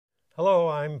Hello,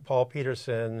 I'm Paul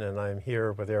Peterson, and I'm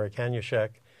here with Eric Hanushek.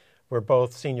 We're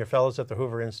both senior fellows at the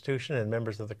Hoover Institution and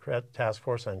members of the Koret Task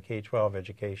Force on K-12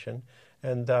 education.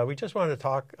 And we just wanted to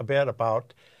talk a bit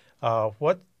about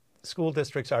what school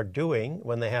districts are doing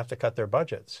when they have to cut their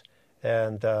budgets.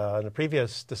 And in the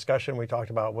previous discussion, we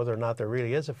talked about whether or not there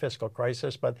really is a fiscal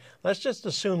crisis, but let's just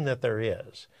assume that there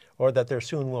is, or that there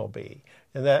soon will be.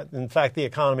 And that, in fact, the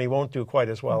economy won't do quite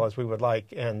as well as we would like,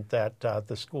 and that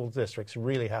the school districts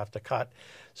really have to cut.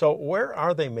 So where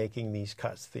are they making these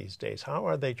cuts these days? How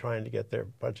are they trying to get their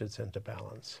budgets into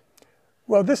balance?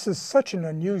 Well, this is such an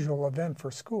unusual event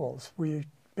for schools. We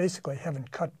basically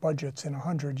haven't cut budgets in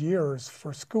 100 years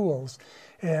for schools.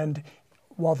 And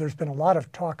while there's been a lot of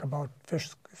talk about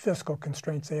fiscal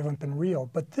constraints, they haven't been real.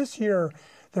 But this year,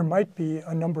 there might be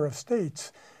a number of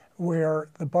states where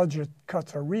the budget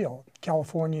cuts are real.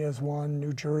 California is one,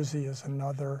 New Jersey is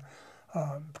another,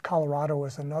 Colorado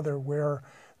is another, where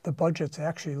the budgets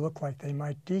actually look like they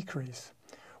might decrease.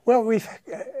 Well,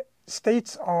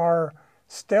 states are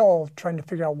still trying to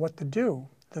figure out what to do.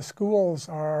 The schools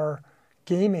are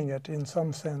gaming it in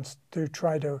some sense to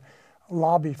try to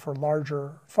lobby for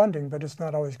larger funding, but it's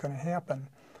not always going to happen.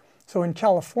 So in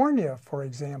California, for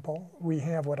example, we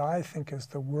have what I think is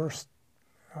the worst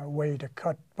way to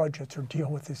cut budgets or deal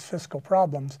with these fiscal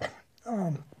problems.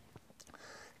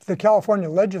 The California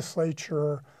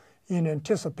legislature, in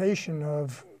anticipation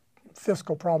of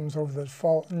fiscal problems over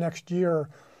the next year,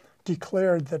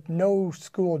 declared that no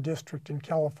school district in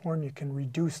California can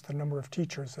reduce the number of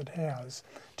teachers it has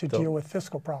to deal with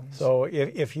fiscal problems. So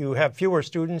if you have fewer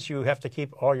students, you have to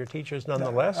keep all your teachers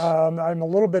nonetheless? I'm a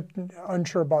little bit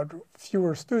unsure about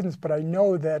fewer students, but I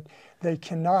know that they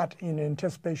cannot, in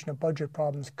anticipation of budget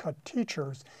problems, cut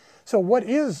teachers. So what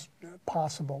is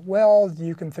possible? Well,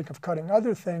 you can think of cutting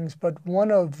other things, but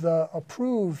one of the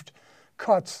approved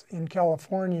cuts in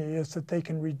California is that they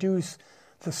can reduce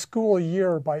the school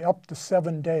year by up to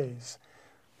 7 days.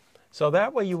 So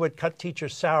that way you would cut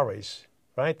teachers' salaries,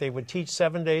 right? They would teach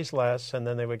 7 days less, and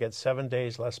then they would get 7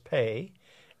 days less pay.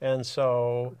 And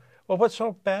so, well, what's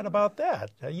so bad about that?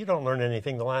 You don't learn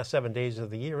anything the last 7 days of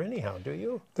the year anyhow, do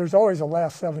you? There's always a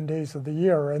last 7 days of the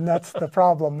year, and that's the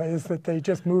problem, is that they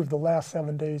just moved the last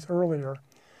 7 days earlier.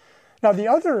 Now the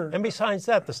other... And besides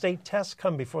that, the state tests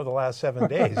come before the last 7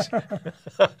 days.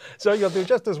 So you'll do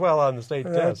just as well on the state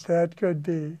test. That could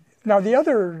be. Now the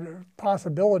other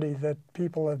possibility that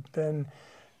people have been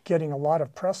getting a lot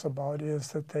of press about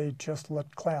is that they just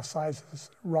let class sizes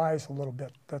rise a little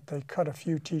bit, that they cut a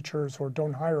few teachers or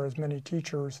don't hire as many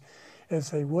teachers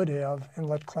as they would have and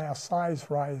let class size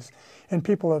rise. And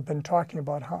people have been talking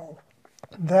about how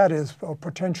that is a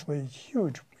potentially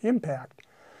huge impact.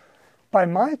 By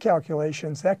my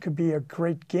calculations, that could be a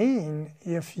great gain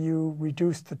if you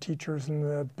reduce the teachers in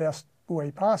the best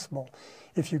way possible.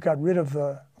 If you got rid of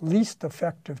the least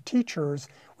effective teachers,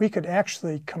 we could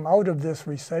actually come out of this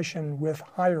recession with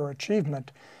higher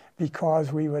achievement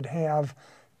because we would have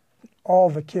all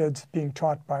the kids being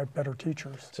taught by better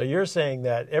teachers. So you're saying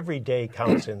that every day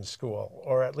counts in school,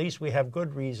 or at least we have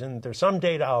good reason. There's some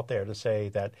data out there to say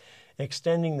that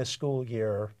extending the school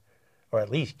year, or at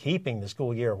least keeping the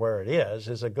school year where it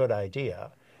is a good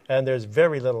idea. And there's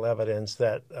very little evidence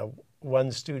that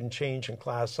one student change in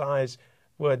class size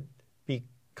would be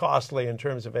costly in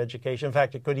terms of education. In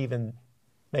fact, it could even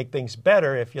make things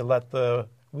better if you let the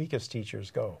weakest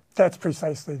teachers go. That's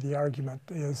precisely the argument,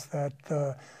 is that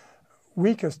the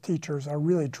weakest teachers are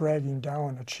really dragging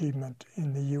down achievement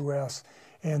in the U.S.,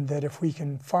 and that if we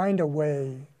can find a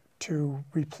way to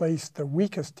replace the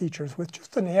weakest teachers with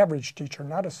just an average teacher,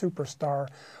 not a superstar,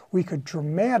 we could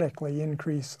dramatically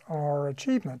increase our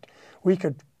achievement. We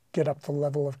could get up to the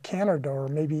level of Canada or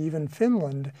maybe even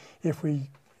Finland if we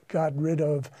got rid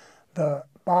of the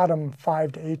bottom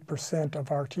 5 to 8%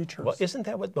 of our teachers. Well, isn't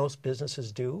that what most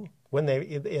businesses do? When they're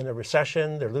in a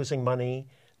recession, they're losing money,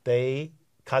 they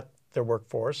cut their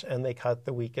workforce and they cut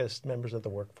the weakest members of the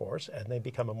workforce and they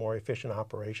become a more efficient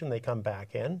operation. They come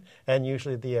back in, and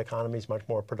usually the economy is much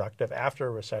more productive after a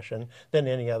recession than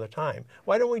any other time.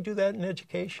 Why don't we do that in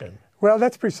education? Well,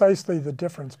 that's precisely the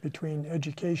difference between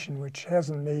education, which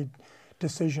hasn't made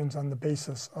decisions on the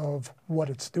basis of what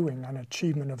it's doing, on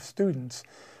achievement of students,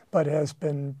 but has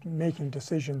been making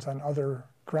decisions on other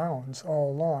grounds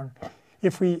all along.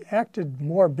 If we acted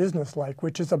more businesslike,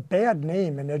 which is a bad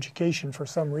name in education for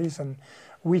some reason,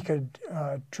 we could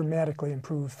dramatically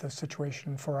improve the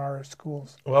situation for our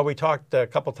schools. Well, we talked a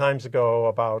couple times ago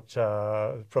about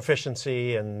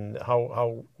proficiency and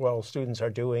how well students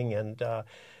are doing, and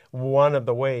one of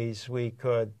the ways we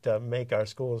could make our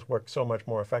schools work so much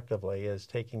more effectively is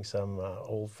taking some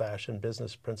old-fashioned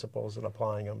business principles and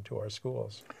applying them to our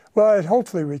schools. Well,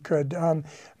 hopefully we could.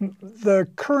 The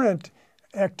current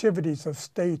activities of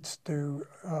states to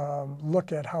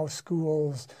look at how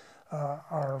schools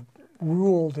are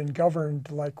ruled and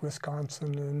governed, like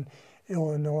Wisconsin and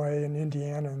Illinois and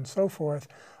Indiana and so forth,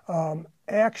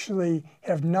 actually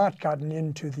have not gotten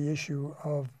into the issue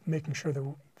of making sure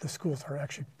that the schools are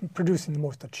actually producing the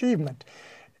most achievement.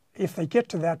 If they get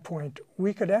to that point,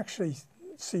 we could actually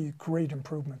see great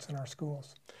improvements in our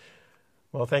schools.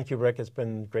 Well, thank you, Rick. It's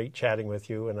been great chatting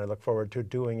with you, and I look forward to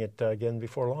doing it again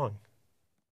before long.